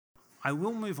I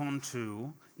will move on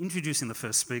to introducing the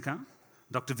first speaker,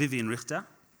 Dr. Viviane Richter,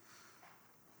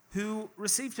 who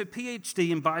received her PhD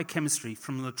in biochemistry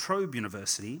from Trobe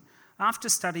University after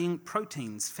studying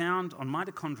proteins found on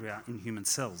mitochondria in human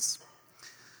cells.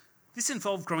 This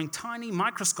involved growing tiny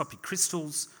microscopic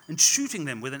crystals and shooting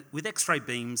them with X-ray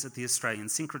beams at the Australian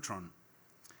Synchrotron.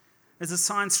 As a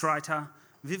science writer,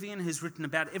 Viviane has written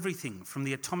about everything from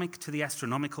the atomic to the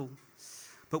astronomical,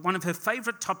 but one of her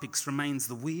favourite topics remains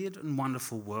the weird and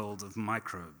wonderful world of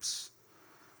microbes.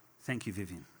 Thank you,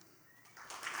 Viviane.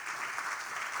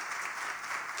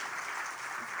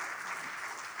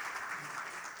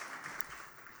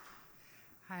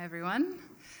 Hi, everyone.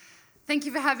 Thank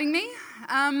you for having me.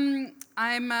 I'm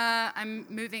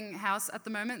moving house at the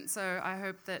moment, so I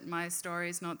hope that my story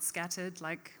is not scattered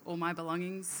like all my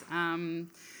belongings.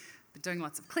 Been doing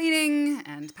lots of cleaning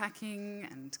and packing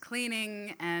and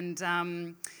cleaning, and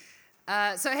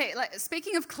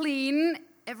speaking of clean,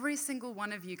 every single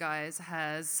one of you guys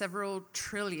has several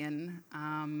trillion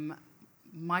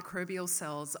microbial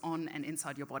cells on and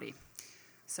inside your body.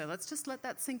 So let's just let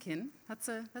that sink in. That's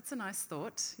a nice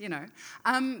thought,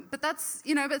 But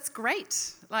it's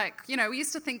great. We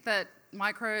used to think that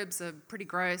microbes are pretty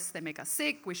gross. They make us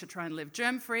sick. We should try and live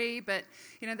germ-free. But,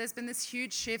 there's been this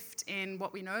huge shift in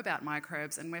what we know about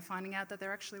microbes, and we're finding out that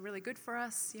they're actually really good for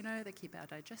us. They keep our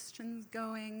digestion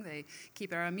going. They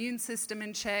keep our immune system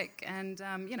in check. And,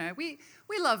 we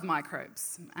love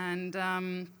microbes. And,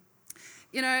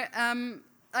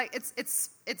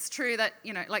 it's true that,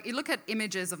 you look at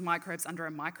images of microbes under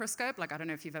a microscope. I don't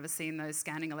know if you've ever seen those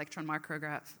scanning electron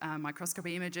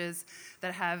microscopy images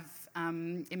that have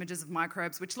images of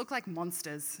microbes which look like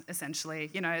monsters, essentially.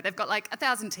 They've got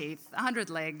 1,000 teeth, 100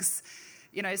 legs,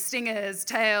 stingers,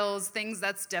 tails, things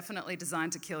that's definitely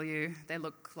designed to kill you. They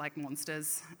look like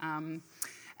monsters.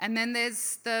 And then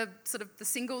there's the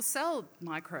single-cell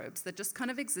microbes that just kind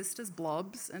of exist as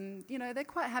blobs, and, they're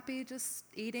quite happy just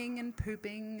eating and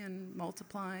pooping and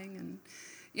multiplying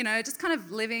and, just kind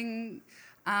of living.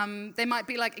 They might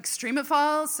be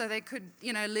extremophiles, so they could,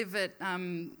 live at,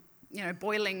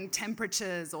 boiling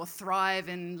temperatures or thrive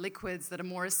in liquids that are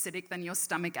more acidic than your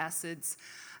stomach acids.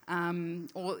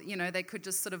 Or, they could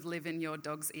just sort of live in your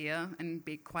dog's ear and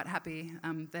be quite happy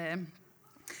there.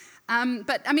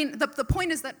 The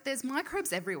point is that there's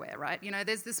microbes everywhere, right?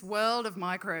 There's this world of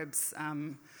microbes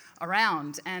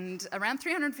around, and around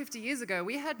 350 years ago,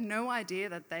 we had no idea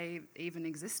that they even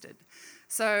existed.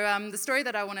 So the story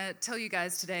that I want to tell you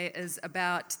guys today is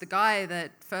about the guy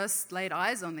that first laid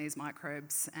eyes on these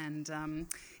microbes, and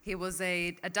he was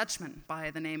a Dutchman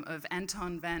by the name of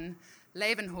Antonie van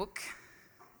Leeuwenhoek.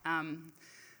 I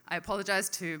apologize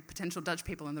to potential Dutch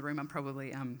people in the room. I'm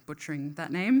probably butchering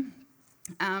that name.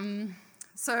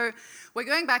 So we're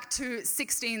going back to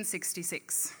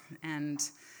 1666, and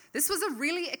this was a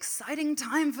really exciting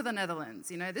time for the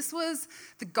Netherlands. This was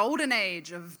the golden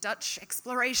age of Dutch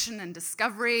exploration and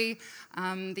discovery.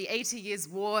 The 80 Years'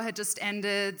 War had just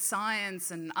ended. Science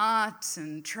and art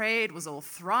and trade was all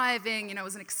thriving. It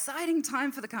was an exciting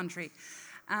time for the country.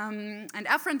 And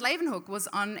our friend Leeuwenhoek was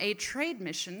on a trade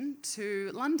mission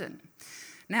to London.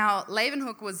 Now,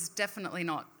 Leeuwenhoek was definitely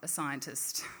not a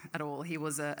scientist at all. He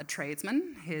was a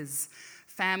tradesman. His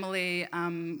family,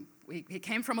 he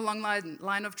came from a long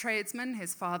line of tradesmen.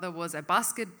 His father was a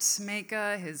basket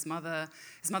maker. His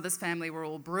mother's family were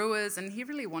all brewers, and he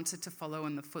really wanted to follow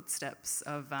in the footsteps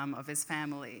of his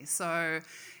family. So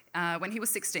when he was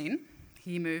 16,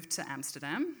 he moved to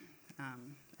Amsterdam,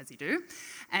 as you do,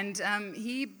 and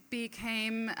he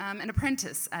became an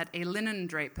apprentice at a linen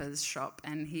draper's shop,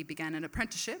 and he began an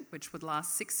apprenticeship which would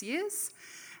last 6 years.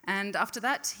 And after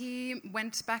that, he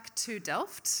went back to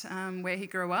Delft, where he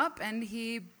grew up, and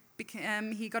he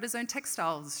got his own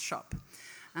textiles shop.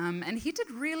 And he did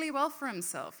really well for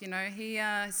himself. He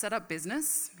set up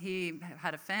business. He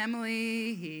had a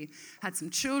family. He had some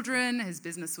children. His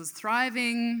business was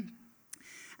thriving,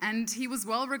 and he was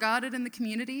well regarded in the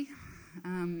community.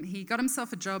 He got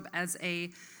himself a job as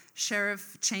a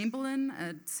sheriff chamberlain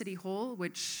at City Hall,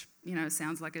 which,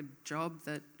 sounds like a job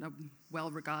that a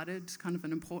well-regarded, kind of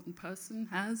an important person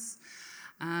has.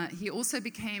 He also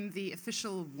became the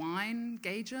official wine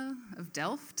gauger of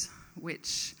Delft,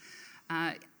 which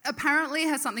apparently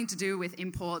has something to do with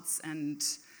imports and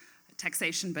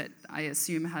taxation, but I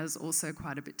assume has also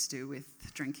quite a bit to do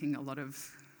with drinking a lot of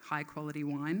high-quality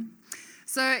wine.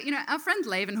 So, our friend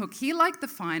Leeuwenhoek, he liked the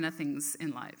finer things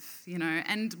in life,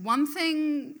 and one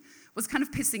was kind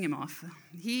of pissing him off.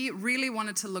 He really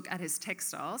wanted to look at his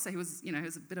textiles. So he was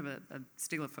a bit of a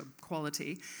stickler for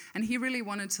quality. And he really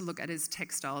wanted to look at his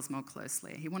textiles more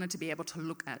closely. He wanted to be able to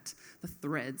look at the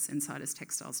threads inside his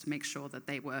textiles to make sure that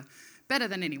they were better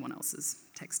than anyone else's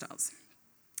textiles.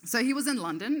 So he was in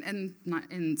London in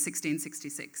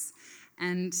 1666.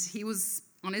 And he was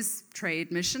on his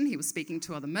trade mission. He was speaking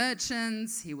to other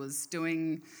merchants. He was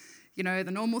doing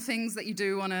the normal things that you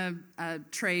do on a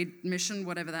trade mission,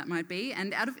 whatever that might be.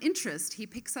 And out of interest, he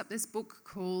picks up this book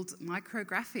called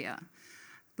Micrographia,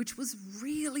 which was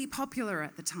really popular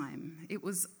at the time. It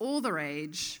was all the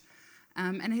rage,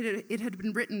 and it had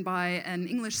been written by an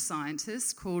English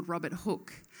scientist called Robert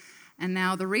Hooke. And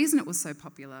now the reason it was so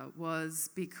popular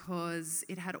was because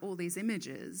it had all these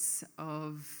images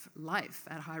of life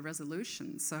at high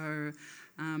resolution. So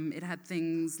it had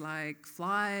things like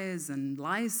flies and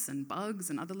lice and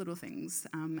bugs and other little things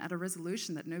at a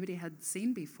resolution that nobody had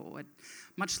seen before,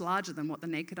 much larger than what the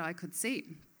naked eye could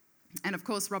see. And of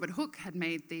course, Robert Hooke had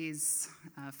made these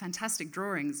fantastic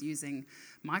drawings using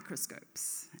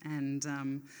microscopes. And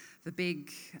the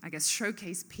big,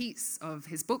 showcase piece of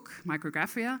his book,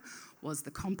 Micrographia, was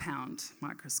the compound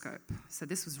microscope. So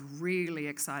this was really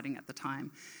exciting at the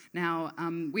time. Now,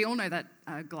 we all know that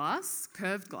glass,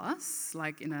 curved glass,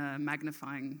 like in a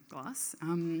magnifying glass,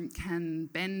 can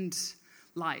bend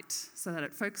light so that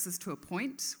it focuses to a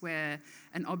point where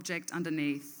an object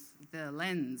underneath the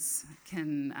lens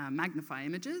can magnify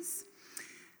images.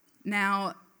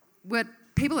 Now, what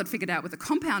people had figured out with a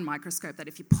compound microscope, that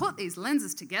if you put these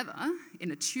lenses together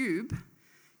in a tube,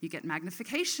 you get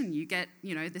magnification, you get,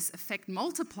 this effect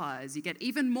multiplies, you get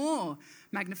even more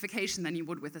magnification than you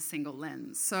would with a single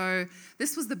lens. So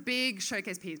this was the big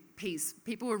showcase piece.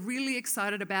 People were really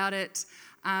excited about it.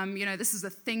 This is a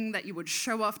thing that you would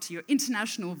show off to your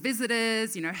international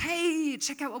visitors. Hey,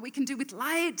 check out what we can do with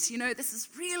light. This is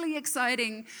really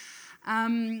exciting.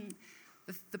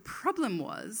 The problem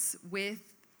was with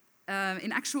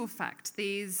in actual fact,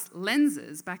 these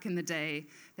lenses back in the day,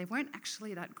 they weren't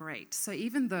actually that great. So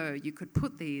even though you could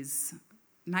put these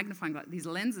these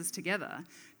lenses together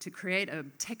to create a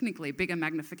technically bigger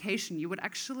magnification, you would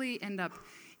actually end up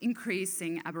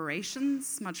increasing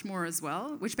aberrations much more as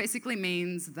well, which basically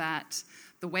means that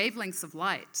the wavelengths of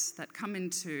light that come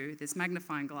into this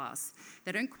magnifying glass,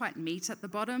 they don't quite meet at the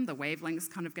bottom. The wavelengths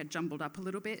kind of get jumbled up a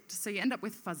little bit, so you end up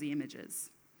with fuzzy images.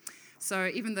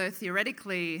 So even though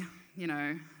theoretically,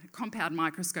 compound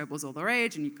microscope was all the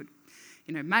rage and you could,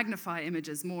 magnify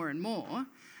images more and more,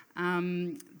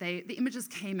 the images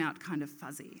came out kind of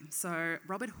fuzzy. So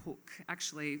Robert Hooke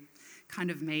actually kind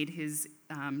of made his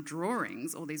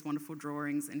drawings, all these wonderful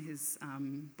drawings in his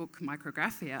book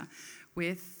Micrographia,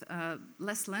 with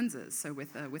less lenses, so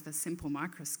with a simple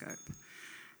microscope.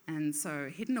 And so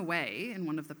hidden away in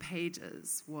one of the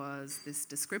pages was this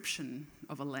description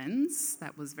of a lens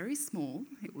that was very small.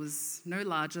 It was no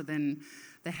larger than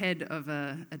the head of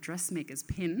a dressmaker's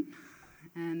pin.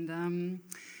 And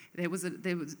there was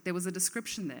a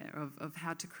description there of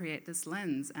how to create this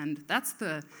lens. And that's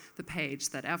the page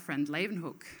that our friend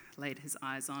Leeuwenhoek laid his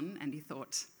eyes on, and he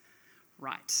thought,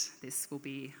 right, this will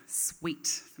be sweet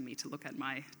for me to look at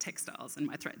my textiles and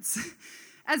my threads,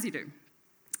 as you do.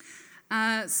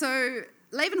 So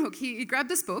Leeuwenhoek, he grabbed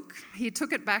this book, he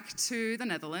took it back to the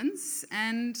Netherlands,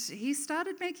 and he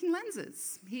started making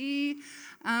lenses. He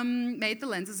made the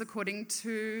lenses according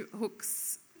to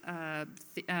Hooke's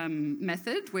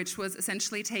method, which was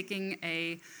essentially taking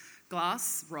a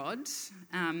glass rod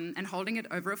and holding it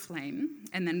over a flame,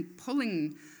 and then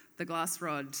pulling the glass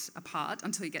rod apart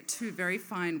until you get two very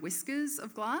fine whiskers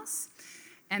of glass.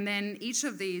 And then each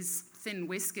of these thin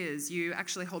whiskers you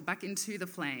actually hold back into the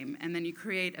flame, and then you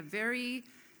create a very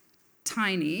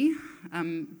tiny,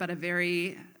 but a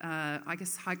very,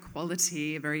 high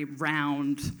quality, a very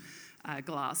round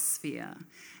glass sphere.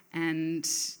 And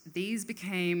these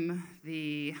became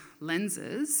the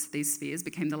lenses, these spheres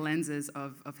became the lenses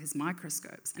of his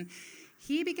microscopes. And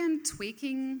he began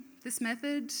tweaking this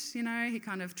method, he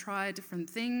kind of tried different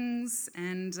things,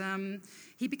 and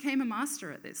he became a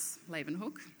master at this,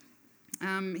 Leeuwenhoek.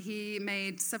 He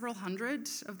made several hundred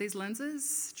of these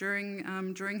lenses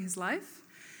during his life.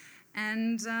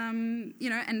 And,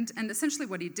 and essentially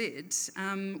what he did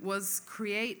was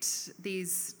create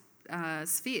these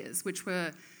spheres, which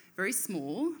were very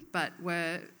small, but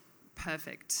were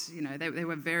perfect. They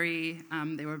were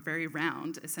very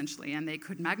round, essentially, and they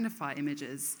could magnify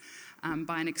images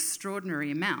by an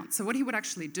extraordinary amount. So what he would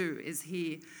actually do is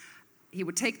he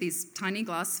would take these tiny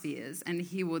glass spheres and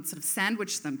he would sort of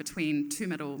sandwich them between two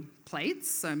metal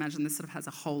plates. So imagine this sort of has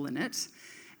a hole in it.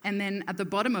 And then at the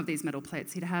bottom of these metal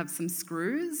plates, he'd have some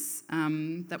screws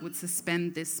that would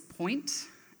suspend this point.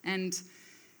 And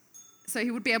so he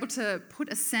would be able to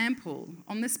put a sample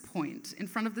on this point in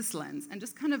front of this lens and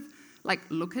just kind of like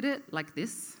look at it like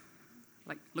this,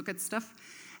 like look at stuff.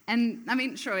 And I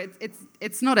mean, sure,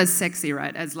 it's not as sexy,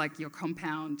 right, as like your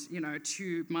compound,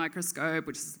 tube microscope,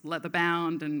 which is leather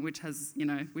bound and which has,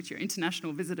 which your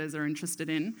international visitors are interested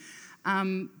in.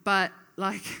 But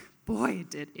like, boy,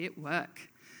 did it work.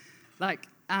 Like,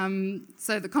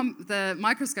 so the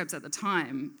microscopes at the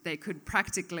time, they could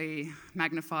practically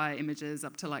magnify images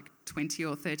up to like 20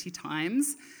 or 30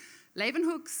 times.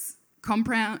 Leeuwenhoek's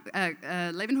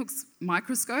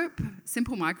microscope,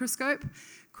 simple microscope,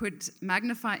 could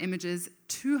magnify images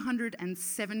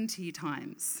 270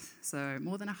 times. So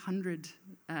more than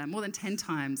 10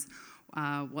 times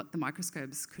what the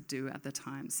microscopes could do at the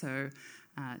time. So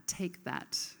take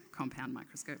that, compound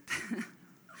microscope.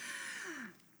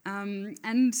 And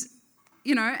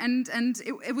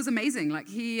it was amazing. Like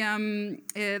I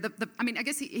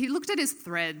guess he looked at his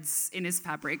threads in his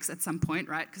fabrics at some point,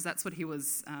 right? Because that's what he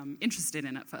was interested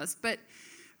in at first. But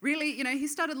really, he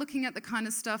started looking at the kind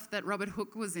of stuff that Robert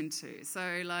Hooke was into.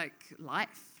 So like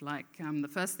life, the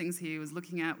first things he was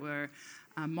looking at were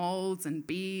molds and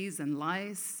bees and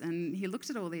lice, and he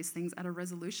looked at all these things at a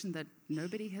resolution that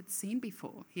nobody had seen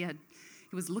before. He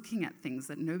was looking at things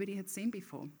that nobody had seen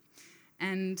before.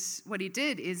 And what he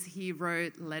did is he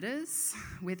wrote letters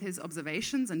with his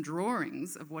observations and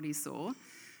drawings of what he saw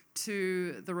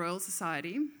to the Royal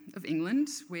Society of England,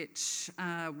 which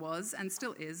was and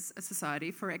still is a society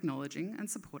for acknowledging and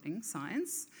supporting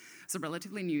science. It's a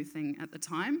relatively new thing at the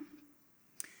time.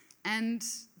 And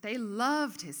they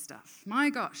loved his stuff. My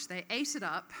gosh, they ate it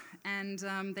up, and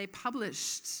they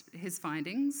published his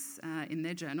findings in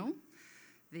their journal,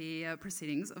 the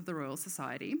Proceedings of the Royal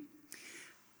Society.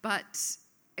 But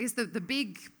I guess the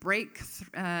big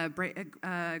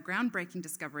groundbreaking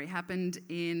discovery happened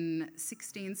in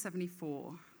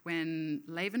 1674 when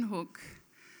Leeuwenhoek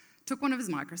took one of his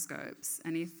microscopes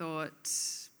and he thought,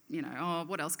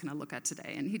 what else can I look at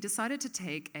today? And he decided to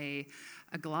take a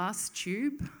glass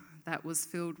tube that was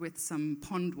filled with some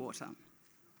pond water.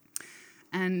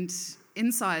 And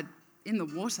inside, in the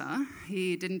water,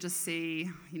 he didn't just see,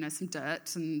 some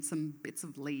dirt and some bits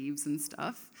of leaves and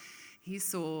stuff. He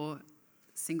saw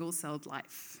single-celled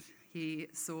life. He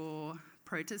saw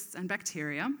protists and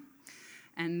bacteria,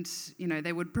 and,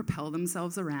 they would propel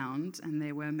themselves around, and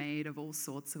they were made of all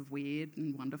sorts of weird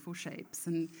and wonderful shapes,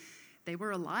 and they were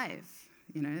alive,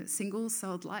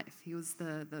 single-celled life. He was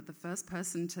the first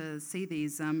person to see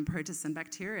these protists and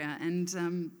bacteria, and,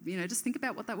 just think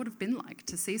about what that would have been like,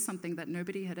 to see something that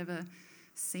nobody had ever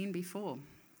seen before.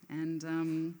 And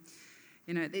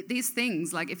these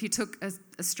things, like if you took a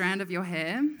strand of your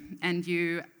hair and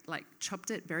you chopped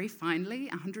it very finely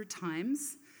 100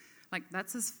 times,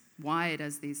 that's as wide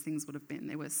as these things would have been.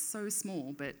 They were so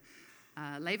small, but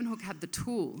Leeuwenhoek had the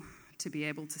tool to be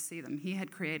able to see them. He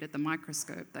had created the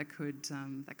microscope that could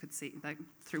see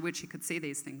through which he could see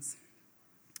these things.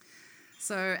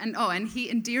 So and he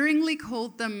endearingly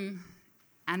called them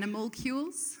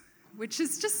animalcules, which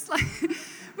is just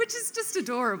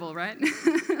adorable, right?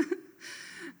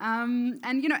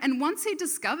 And once he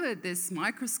discovered this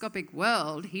microscopic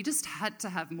world, he just had to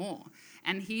have more.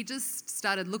 And he just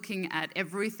started looking at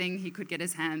everything he could get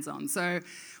his hands on. So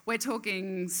we're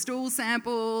talking stool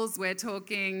samples, we're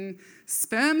talking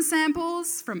sperm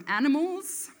samples from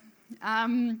animals.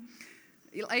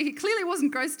 He clearly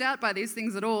wasn't grossed out by these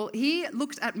things at all. He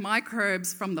looked at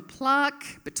microbes from the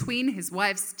plaque between his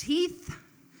wife's teeth.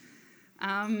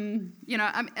 And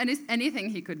anything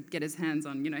he could get his hands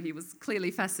on, he was clearly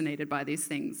fascinated by these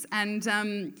things. And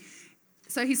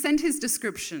so he sent his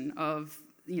description of,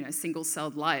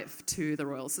 single-celled life to the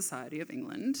Royal Society of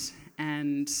England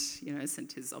and,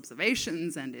 sent his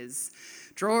observations and his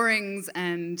drawings,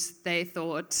 and they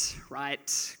thought,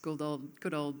 right, good old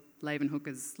Leeuwenhoek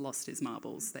has lost his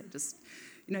marbles. They just...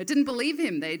 didn't believe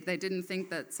him. They didn't think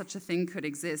that such a thing could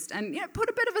exist. And, put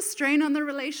a bit of a strain on the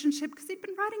relationship because he'd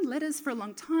been writing letters for a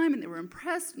long time and they were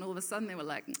impressed, and all of a sudden they were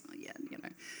like, oh, yeah,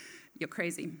 you're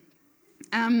crazy.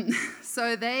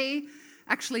 So they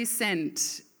actually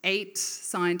sent 8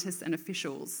 scientists and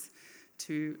officials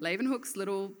to Leeuwenhoek's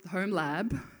little home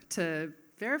lab to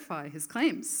verify his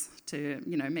claims, to,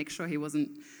 make sure he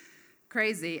wasn't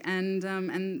crazy, and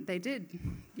they did.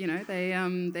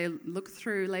 They looked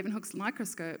through Leeuwenhoek's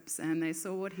microscopes and they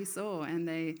saw what he saw, and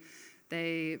they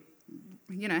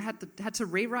had to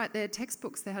rewrite their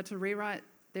textbooks. They had to rewrite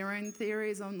their own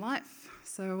theories on life.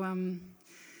 So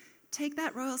take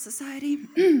that, Royal Society.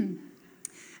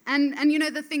 And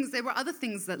there were other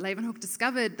things that Leeuwenhoek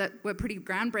discovered that were pretty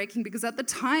groundbreaking, because at the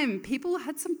time, people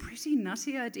had some pretty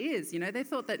nutty ideas. They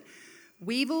thought that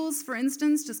weevils, for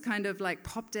instance, just kind of like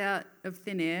popped out of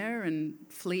thin air, and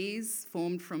fleas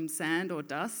formed from sand or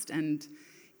dust, and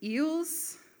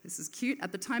eels, this is cute,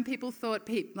 at the time people thought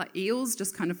like eels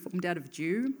just kind of formed out of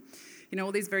dew.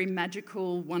 All these very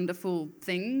magical, wonderful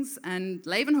things. And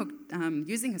Leeuwenhoek,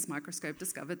 using his microscope,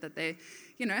 discovered that they,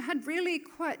 had really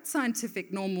quite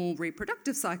scientific, normal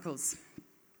reproductive cycles.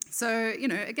 So,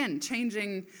 again,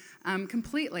 changing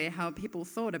completely how people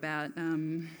thought about,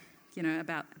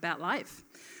 about life.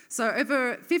 So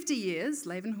over 50 years,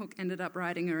 Leeuwenhoek ended up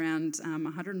writing around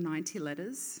 190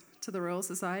 letters to the Royal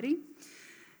Society.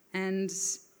 And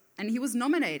he was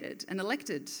nominated and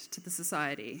elected to the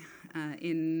Society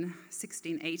in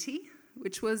 1680,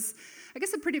 which was, I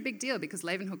guess, a pretty big deal, because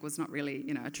Leeuwenhoek was not really,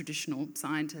 a traditional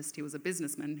scientist. He was a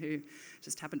businessman who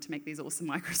just happened to make these awesome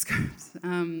microscopes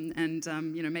and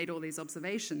made all these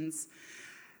observations.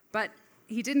 But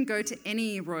he didn't go to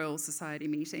any Royal Society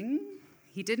meeting.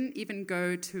 He didn't even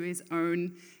go to his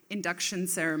own induction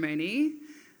ceremony.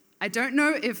 I don't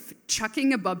know if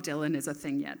chucking a Bob Dylan is a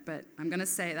thing yet, but I'm going to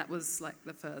say that was like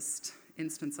the first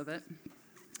instance of it.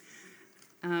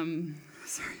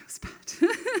 Sorry, it was bad.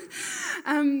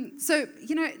 So,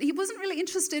 he wasn't really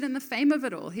interested in the fame of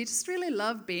it all. He just really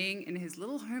loved being in his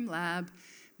little home lab,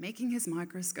 making his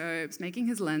microscopes, making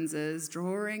his lenses,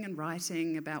 drawing and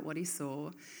writing about what he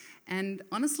saw. And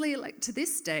honestly, to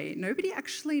this day, nobody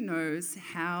actually knows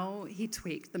how he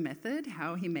tweaked the method,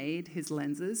 how he made his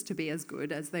lenses to be as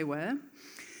good as they were.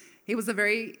 He was a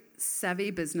very savvy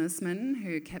businessman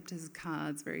who kept his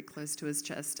cards very close to his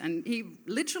chest. And he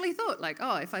literally thought,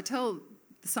 if I tell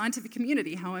the scientific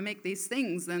community how I make these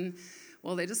things, then,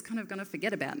 well, they're just kind of going to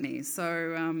forget about me.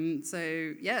 So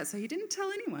he didn't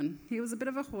tell anyone. He was a bit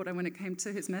of a hoarder when it came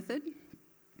to his method.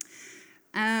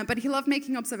 But he loved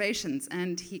making observations,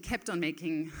 and he kept on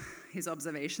making his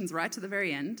observations right to the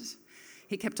very end.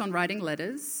 He kept on writing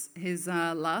letters. His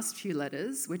last few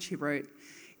letters, which he wrote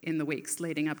in the weeks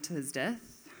leading up to his death,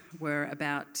 were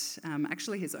about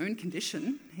actually his own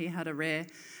condition. He had a rare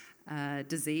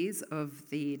disease of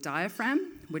the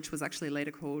diaphragm, which was actually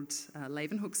later called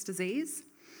Leeuwenhoek's disease.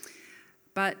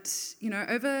 But,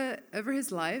 over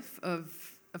his life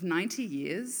of 90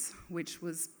 years, which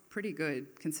was pretty good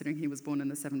considering he was born in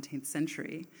the 17th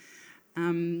century,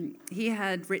 he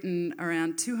had written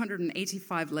around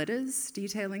 285 letters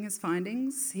detailing his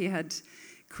findings. He had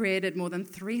created more than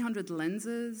 300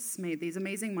 lenses, made these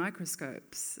amazing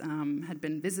microscopes, had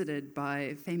been visited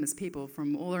by famous people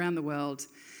from all around the world.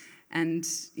 And,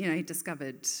 he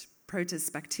discovered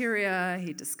protist bacteria,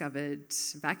 he discovered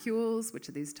vacuoles, which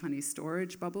are these tiny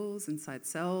storage bubbles inside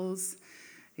cells.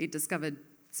 He discovered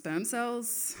sperm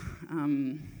cells,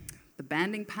 the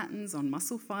banding patterns on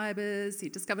muscle fibers. He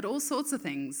discovered all sorts of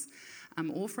things,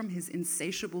 all from his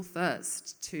insatiable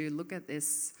thirst to look at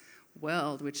this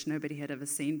world which nobody had ever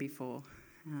seen before.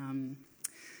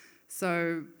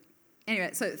 So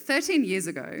 13 years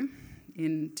ago,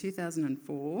 in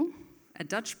 2004, a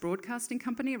Dutch broadcasting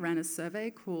company ran a survey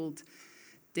called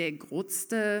De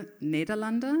Grootste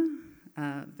Nederlander,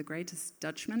 the greatest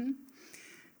Dutchman.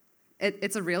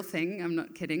 It's a real thing, I'm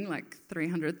not kidding,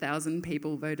 300,000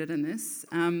 people voted in this.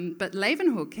 But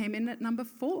Leeuwenhoek came in at number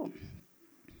 4,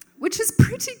 which is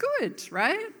pretty good,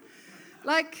 right?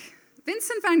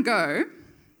 Vincent van Gogh,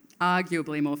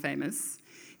 arguably more famous,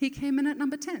 he came in at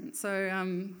number 10. So,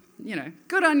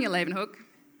 good on you, Leeuwenhoek.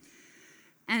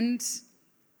 And,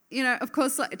 of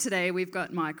course, today we've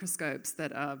got microscopes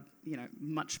that are,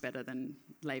 much better than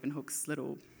Leeuwenhoek's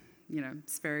little,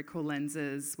 spherical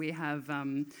lenses. We have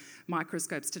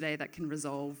microscopes today that can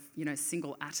resolve,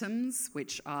 single atoms,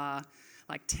 which are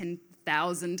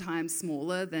 10,000 times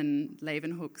smaller than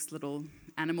Leeuwenhoek's little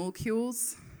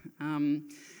animalcules.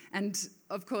 And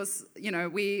of course,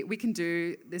 we can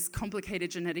do this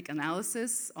complicated genetic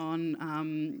analysis on,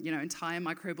 entire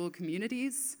microbial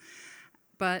communities.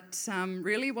 But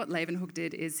really what Leeuwenhoek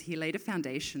did is he laid a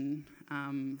foundation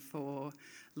for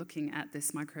looking at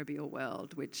this microbial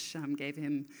world, which gave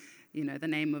him, the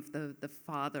name of the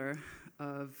father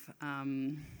of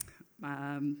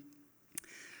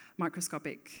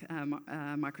microscopic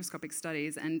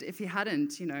studies. And if he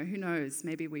hadn't, who knows,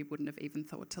 maybe we wouldn't have even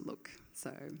thought to look.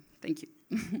 So thank you.